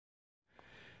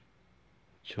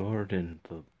Jordan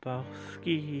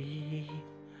Billbowski,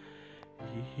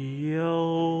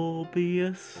 you'll be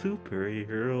a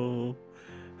superhero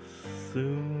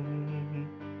soon.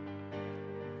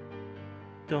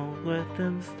 Don't let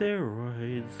them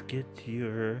steroids get to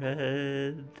your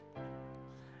head.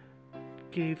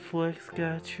 Gabflecks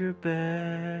got your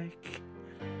back.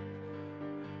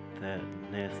 That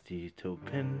nasty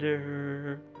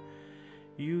Topender,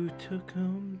 you took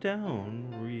him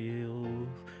down real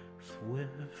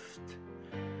swift.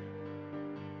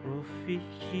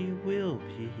 Rafiki will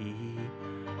be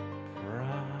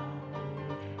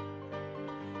proud.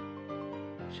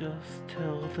 Just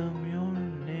tell them your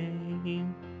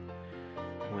name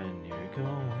when you're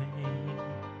going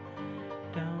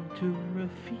down to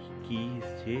Rafiki's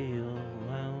jail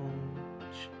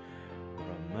lounge.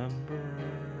 Remember,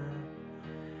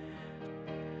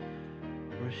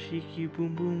 Rafiki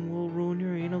Boom Boom will ruin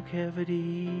your anal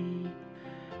cavity.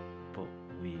 But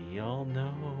we all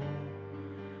know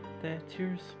that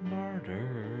you're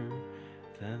smarter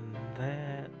than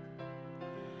that.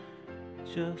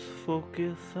 Just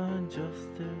focus on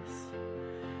justice,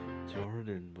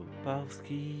 Jordan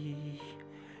Billbowski.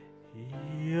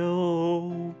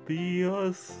 You'll be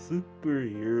a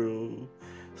superhero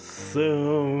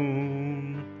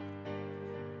soon.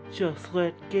 Just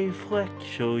let Gabflecks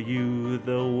show you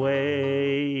the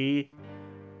way.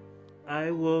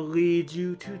 I will lead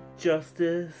you to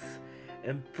justice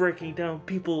and breaking down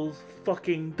people's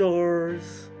fucking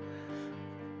doors.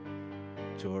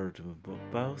 Jordan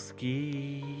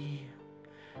Billbowski,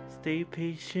 stay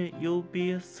patient, you'll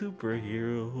be a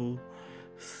superhero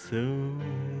soon.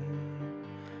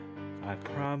 I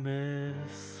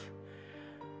promise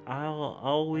I'll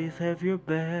always have your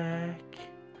back.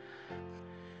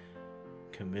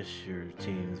 Commissioner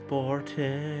James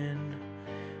Borton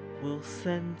will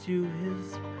send you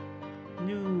his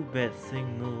new bat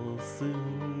signal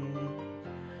soon.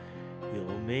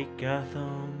 You'll make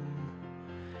Gotham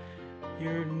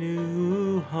your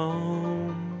new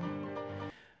home.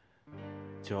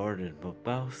 Jordan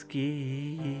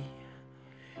Billbowski,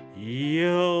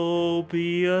 you'll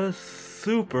be a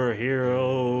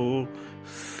superhero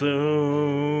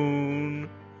soon.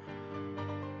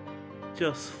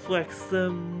 Just flex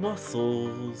them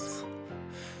muscles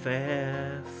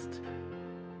fast.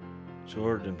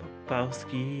 Jordan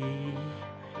Billbowski,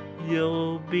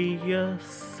 you'll be a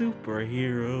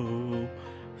superhero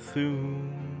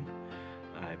soon.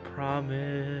 I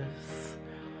promise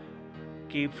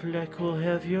Gabflecks will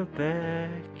have your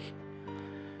back.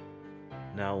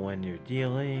 Now when you're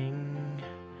dealing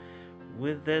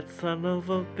with that son of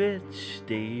a bitch,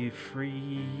 Dave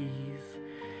Freeze,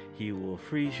 he will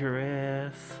freeze your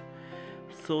ass.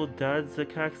 So dodge the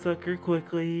cocksucker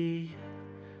quickly.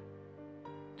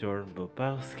 Jordan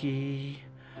Billbowski,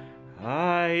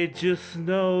 I just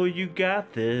know you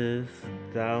got this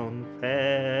down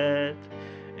pat.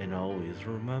 And always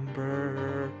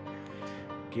remember,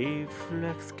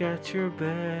 Gabflecks got your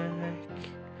back.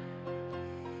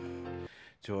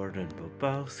 Jordan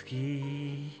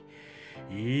Billbowski,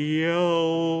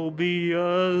 you'll be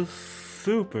a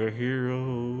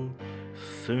superhero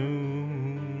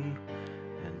soon.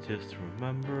 And just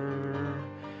remember,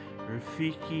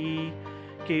 Rafiki,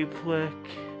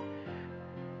 Gabflecks,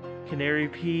 Canary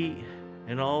Pete,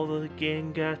 and all the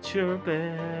gang got your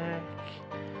back.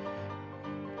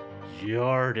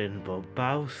 Jordan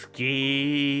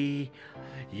Billbowski,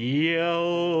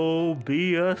 you'll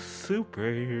be a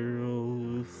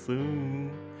superhero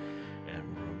soon.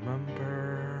 And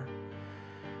remember,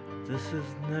 this is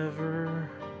never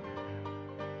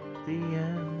the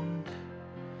end.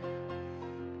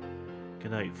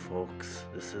 Good night, folks.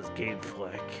 This is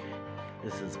Gabflecks.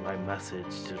 This is my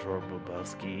message to Jordan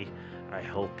Billbowski. I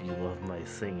hope you love my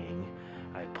singing.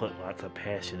 I put lots of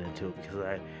passion into it because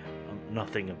I'm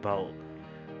nothing about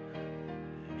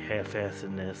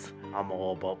half-assedness. I'm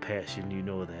all about passion, you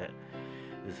know that.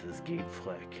 This is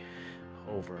Gabflecks.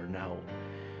 Over and out.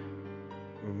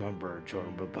 Remember,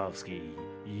 Jordan Billbowski,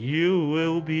 you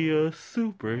will be a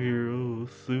superhero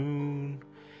soon.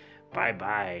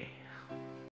 Bye-bye.